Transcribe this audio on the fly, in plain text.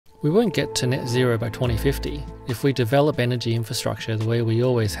We won't get to net zero by 2050 if we develop energy infrastructure the way we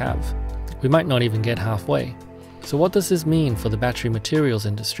always have. We might not even get halfway. So what does this mean for the battery materials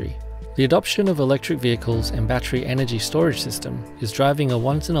industry? The adoption of electric vehicles and battery energy storage system is driving a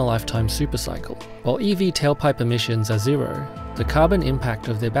once-in-a-lifetime supercycle. While EV tailpipe emissions are zero, the carbon impact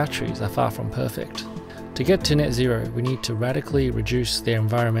of their batteries are far from perfect. To get to net zero, we need to radically reduce their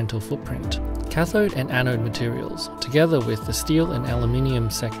environmental footprint. Cathode and anode materials, together with the steel and aluminium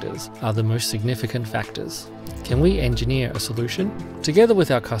sectors, are the most significant factors. Can we engineer a solution? Together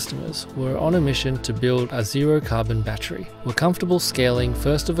with our customers, we're on a mission to build a zero-carbon battery. We're comfortable scaling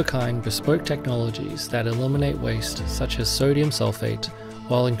first-of-a-kind bespoke technologies that eliminate waste, such as sodium sulfate,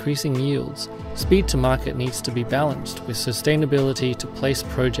 while increasing yields. Speed to market needs to be balanced with sustainability to place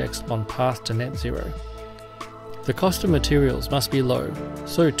projects on path to net zero. The cost of materials must be low,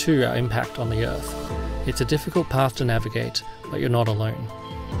 so too our impact on the Earth. It's a difficult path to navigate, but you're not alone.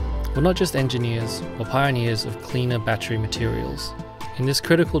 We're not just engineers or pioneers of cleaner battery materials. In this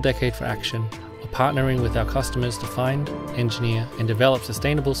critical decade for action, we're partnering with our customers to find, engineer, and develop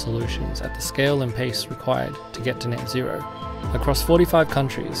sustainable solutions at the scale and pace required to get to net zero. Across 45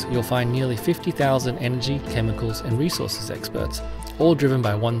 countries, you'll find nearly 50,000 energy, chemicals, and resources experts, all driven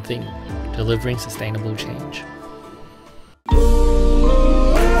by one thing: delivering sustainable change.